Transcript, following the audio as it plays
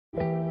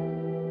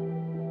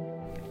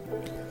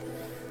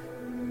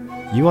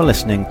You are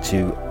listening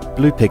to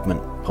Blue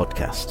Pigment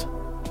Podcast,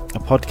 a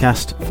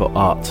podcast for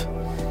art.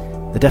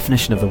 The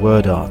definition of the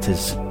word art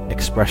is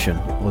expression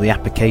or the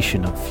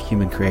application of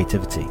human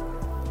creativity,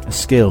 a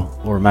skill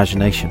or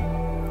imagination.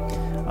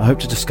 I hope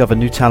to discover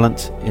new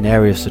talent in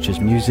areas such as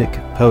music,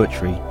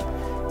 poetry,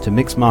 to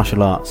mixed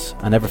martial arts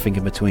and everything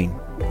in between.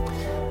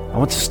 I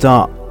want to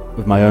start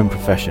with my own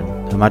profession,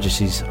 Her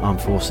Majesty's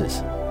Armed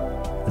Forces.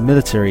 The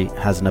military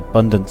has an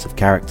abundance of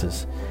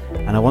characters,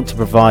 and I want to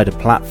provide a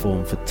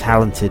platform for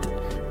talented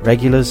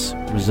regulars,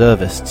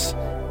 reservists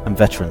and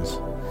veterans.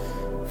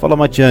 Follow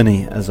my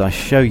journey as I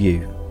show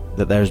you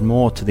that there is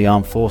more to the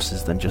armed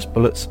forces than just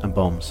bullets and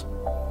bombs.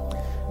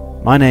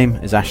 My name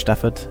is Ash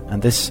Stafford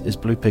and this is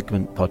Blue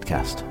Pigment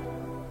Podcast.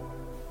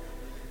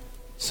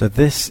 So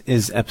this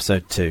is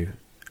episode 2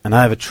 and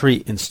I have a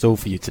treat in store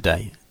for you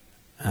today,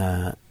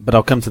 but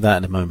I'll come to that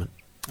in a moment.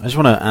 I just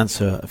want to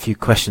answer a few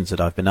questions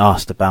that I've been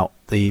asked about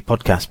the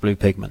podcast Blue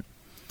Pigment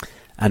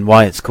and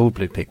why it's called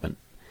Blue Pigment.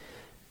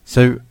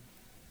 So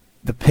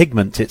the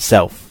pigment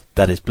itself,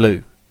 that is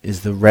blue,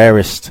 is the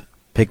rarest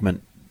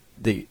pigment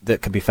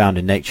that can be found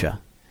in nature.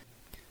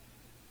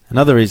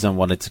 Another reason I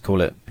wanted to call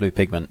it blue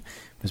pigment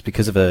was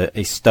because of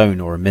a stone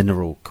or a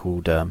mineral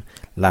called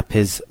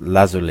lapis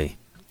lazuli,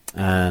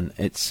 and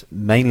it's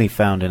mainly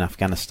found in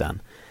Afghanistan.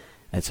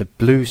 It's a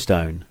blue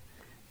stone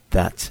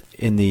that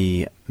in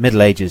the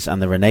Middle Ages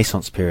and the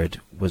Renaissance period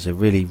was a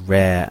really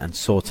rare and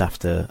sought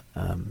after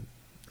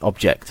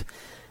object,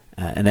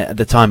 and at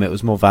the time it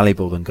was more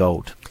valuable than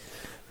gold.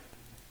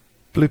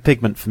 Blue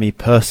pigment for me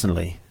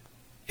personally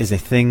is a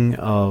thing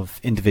of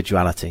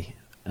individuality,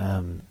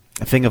 a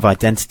thing of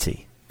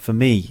identity. For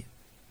me,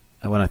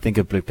 when I think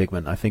of blue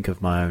pigment, I think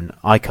of my own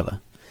eye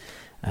colour.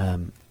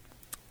 And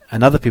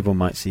other people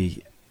might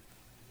see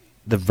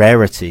the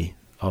rarity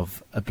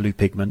of a blue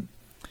pigment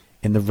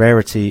in the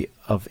rarity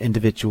of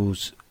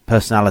individuals'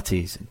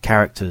 personalities and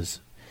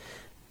characters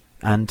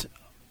and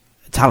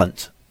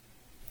talent.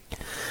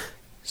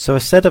 So I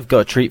said I've got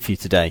a treat for you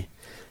today.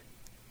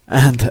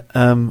 And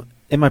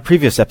in my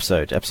previous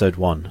episode, episode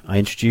 1, I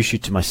introduced you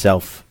to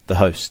myself, the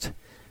host.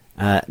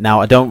 Now,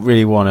 I don't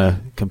really want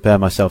to compare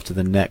myself to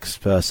the next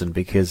person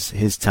because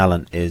his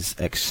talent is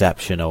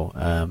exceptional.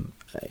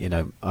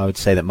 I would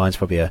say that mine's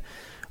probably a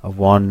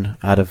 1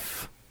 out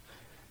of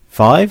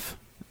 5,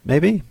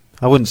 maybe.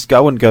 I wouldn't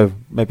go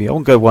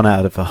 1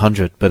 out of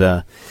 100,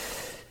 but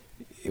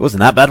it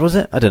wasn't that bad, was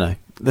it? I don't know.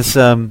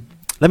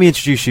 Let me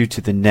introduce you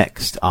to the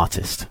next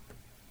artist.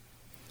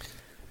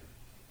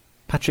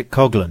 Patrick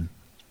Coughlin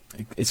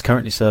is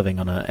currently serving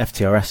on a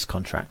FTRS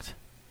contract.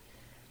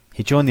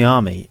 He joined the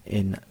army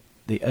in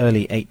the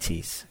early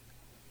 80s,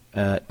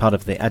 part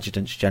of the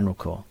Adjutant's General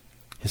Corps.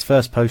 His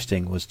first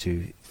posting was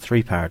to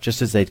 3-Para,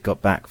 just as they'd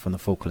got back from the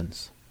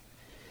Falklands.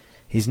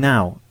 He's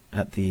now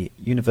at the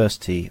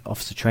University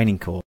Officer Training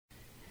Corps.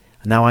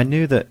 Now, I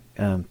knew that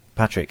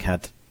Patrick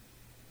had,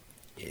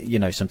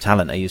 some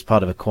talent. He was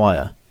part of a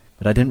choir,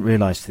 but I didn't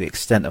realise to the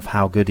extent of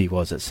how good he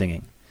was at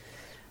singing.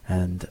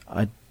 And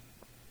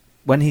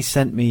when he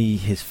sent me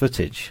his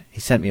footage, he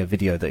sent me a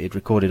video that he'd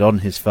recorded on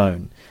his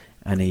phone,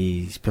 and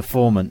his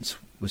performance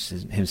was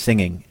him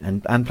singing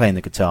and playing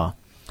the guitar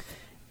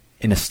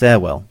in a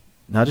stairwell.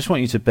 Now I just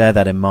want you to bear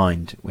that in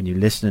mind when you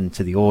listen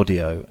to the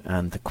audio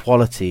and the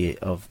quality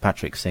of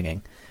Patrick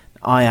singing.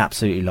 I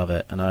absolutely love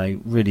it, and I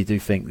really do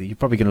think that you're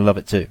probably going to love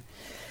it too.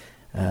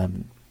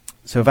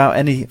 So without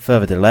any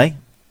further delay,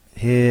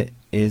 here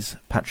is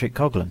Patrick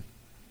Coughlin.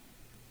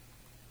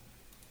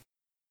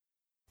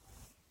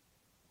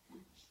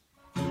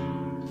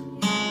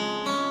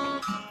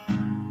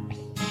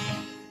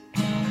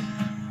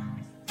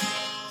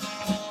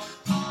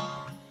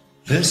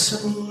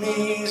 Listen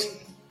easy,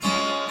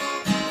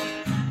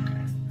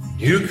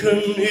 you can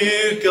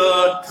hear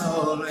God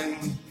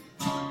calling,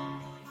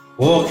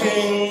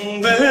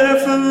 walking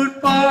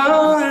barefoot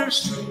by a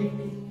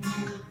stream.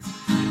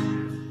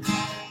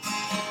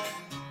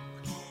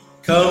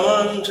 Come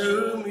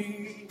unto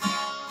me,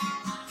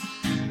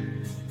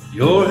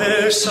 your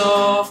hair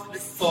softly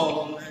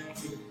falling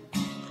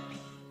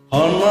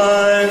on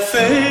my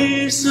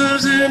face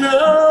as in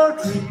a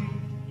dream.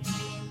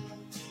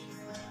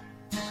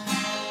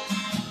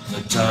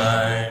 The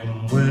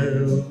time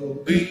will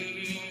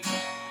be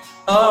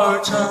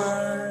our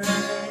time.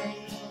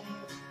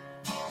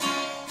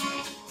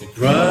 The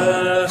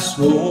grass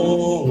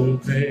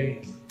won't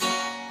pay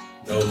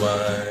no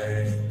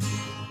mind.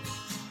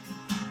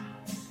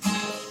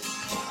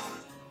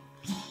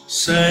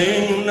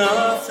 Saying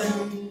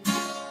nothing,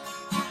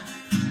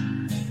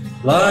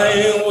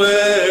 lying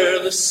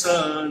where the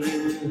sun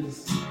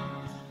is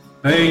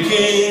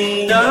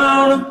baking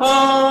down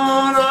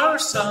upon our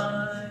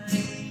side.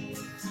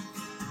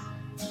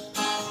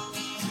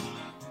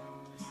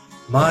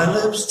 My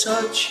lips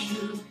touch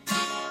you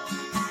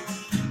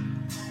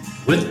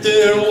with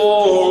their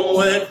warm,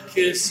 wet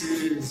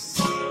kisses,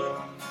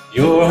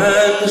 your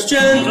hands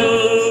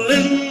gentle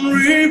in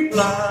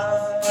reply.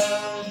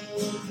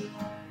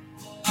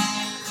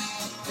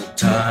 The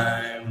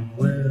time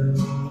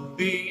will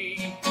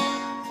be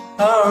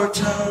our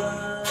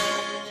time.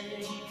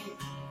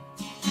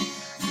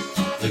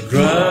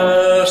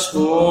 grass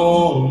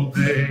won't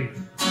pay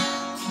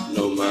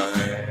no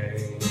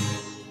mind.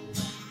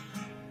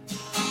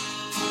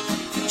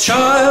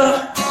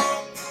 Child,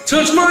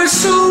 touch my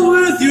soul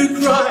with your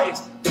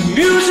cries. The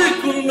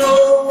music will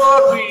know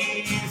what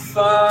we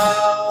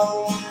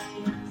found.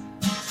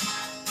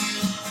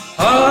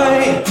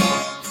 I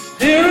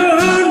hear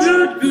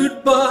 100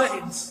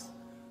 goodbyes,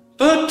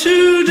 but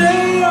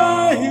today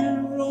I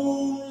hear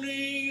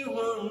only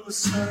one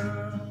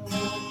sound.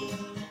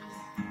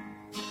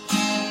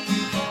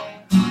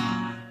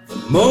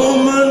 The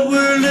moment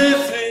we're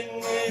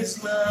living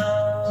is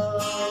now.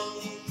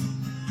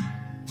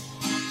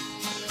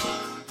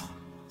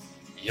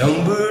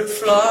 Young bird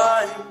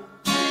flying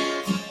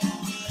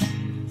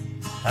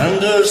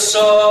and a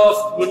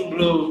soft wind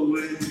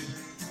blowing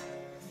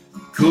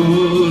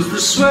cools the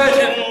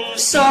sweat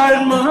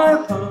inside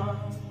my palm.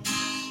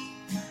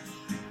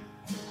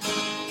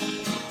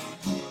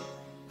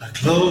 I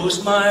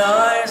close my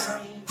eyes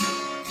and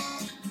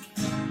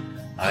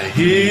I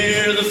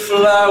hear the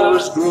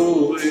flowers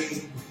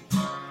growing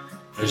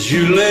as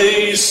you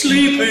lay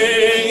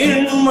sleeping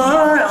in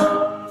my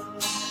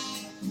arms.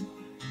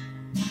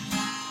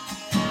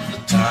 The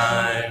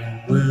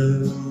time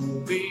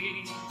will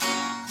be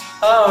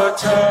our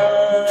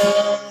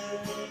time.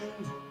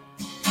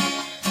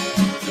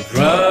 The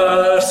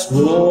grass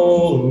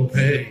won't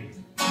pay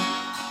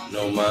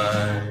no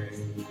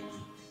mind.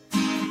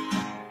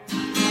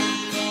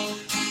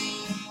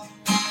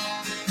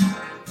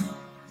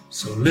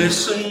 So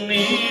listen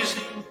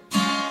easy,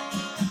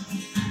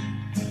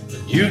 and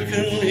you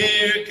can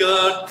hear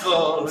God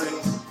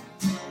calling,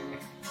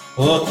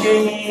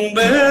 walking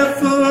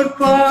barefoot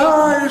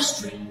by a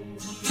stream.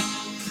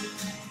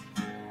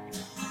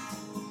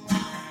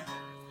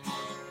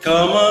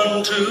 Come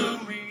unto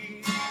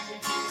me,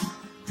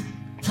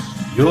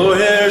 your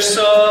hair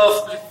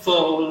softly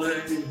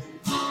falling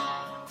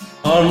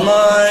on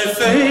my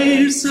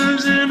face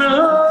as in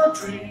a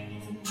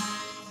dream.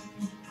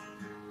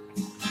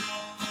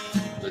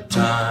 The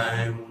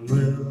time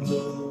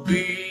will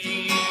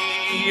be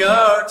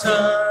our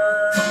time.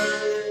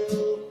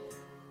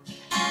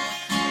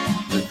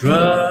 The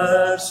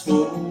grass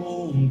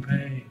won't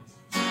pay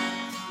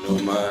no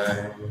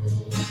mind.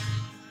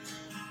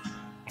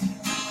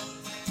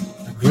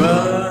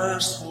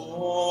 Grass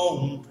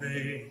won't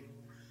pay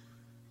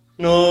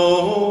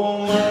no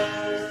mind.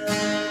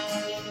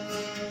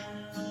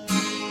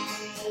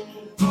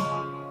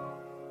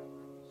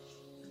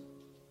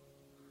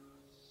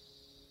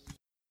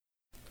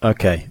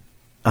 Okay,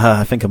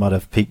 I think I might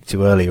have peaked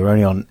too early. We're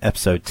only on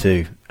episode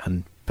 2,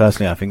 and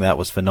personally I think that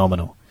was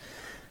phenomenal.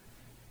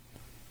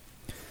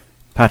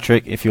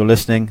 Patrick, if you're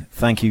listening,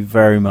 thank you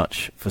very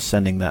much for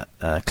sending that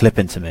clip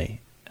in to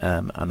me,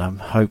 and I'm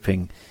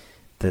hoping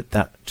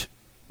that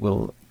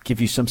will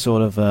give you some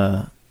sort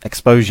of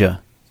exposure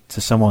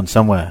to someone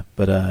somewhere,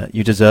 but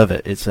you deserve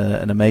it. It's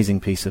an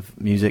amazing piece of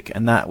music,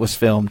 and that was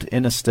filmed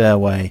in a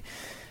stairway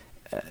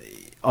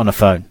on a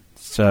phone.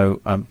 So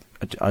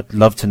I'd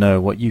love to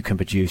know what you can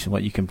produce and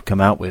what you can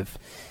come out with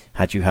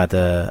had you had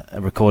a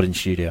recording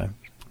studio.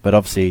 But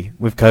obviously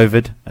with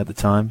COVID at the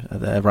time,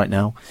 right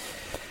now,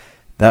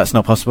 that's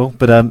not possible.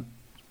 But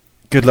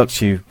good luck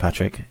to you,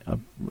 Patrick.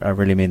 I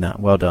really mean that.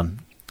 Well done.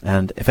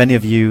 And if any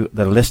of you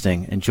that are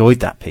listening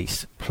enjoyed that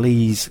piece,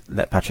 please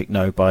let Patrick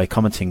know by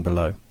commenting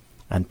below.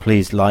 And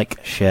please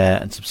like,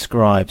 share and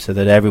subscribe so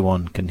that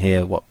everyone can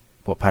hear what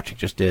Patrick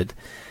just did.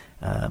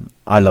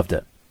 I loved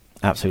it.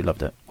 Absolutely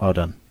loved it. Well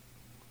done.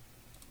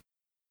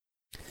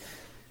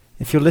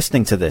 If you're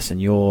listening to this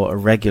and you're a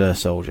regular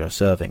soldier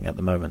serving at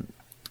the moment,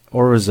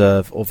 or a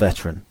reserve or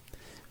veteran,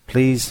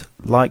 please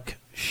like,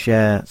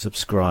 share,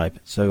 subscribe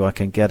so I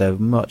can get a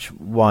much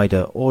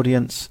wider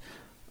audience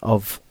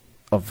of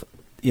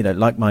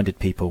like-minded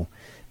people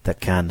that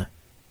can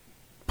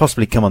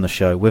possibly come on the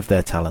show with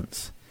their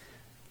talents.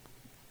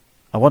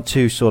 I want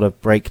to sort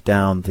of break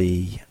down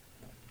the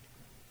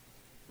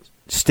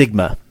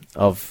stigma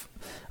of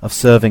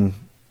serving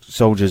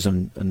soldiers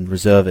and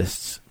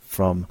reservists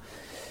from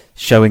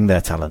showing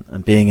their talent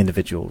and being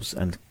individuals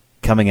and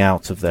coming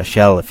out of their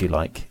shell, if you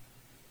like.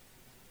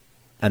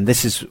 And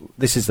this is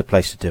the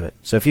place to do it.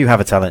 So if you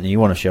have a talent and you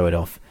want to show it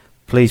off,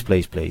 please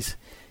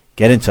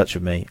get in touch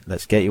with me.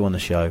 Let's get you on the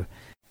show.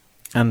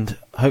 And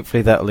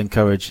hopefully that will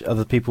encourage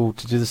other people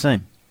to do the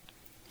same.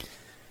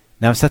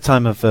 Now it's that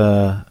time of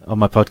on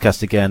my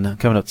podcast again. I'm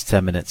coming up to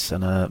 10 minutes,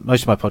 and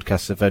most of my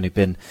podcasts have only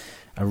been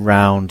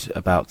around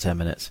about 10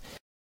 minutes.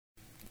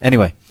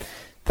 Anyway,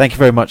 thank you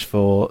very much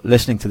for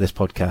listening to this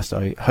podcast.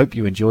 I hope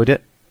you enjoyed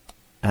it,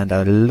 and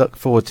I look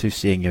forward to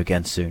seeing you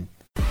again soon.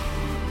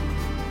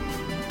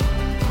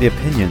 The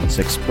opinions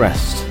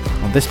expressed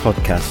on this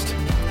podcast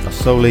are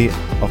solely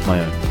of my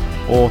own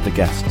or the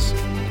guests,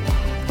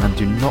 and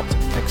do not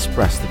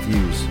express the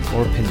views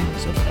or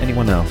opinions of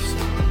anyone else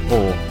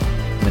or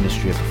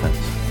Ministry of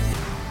Defence.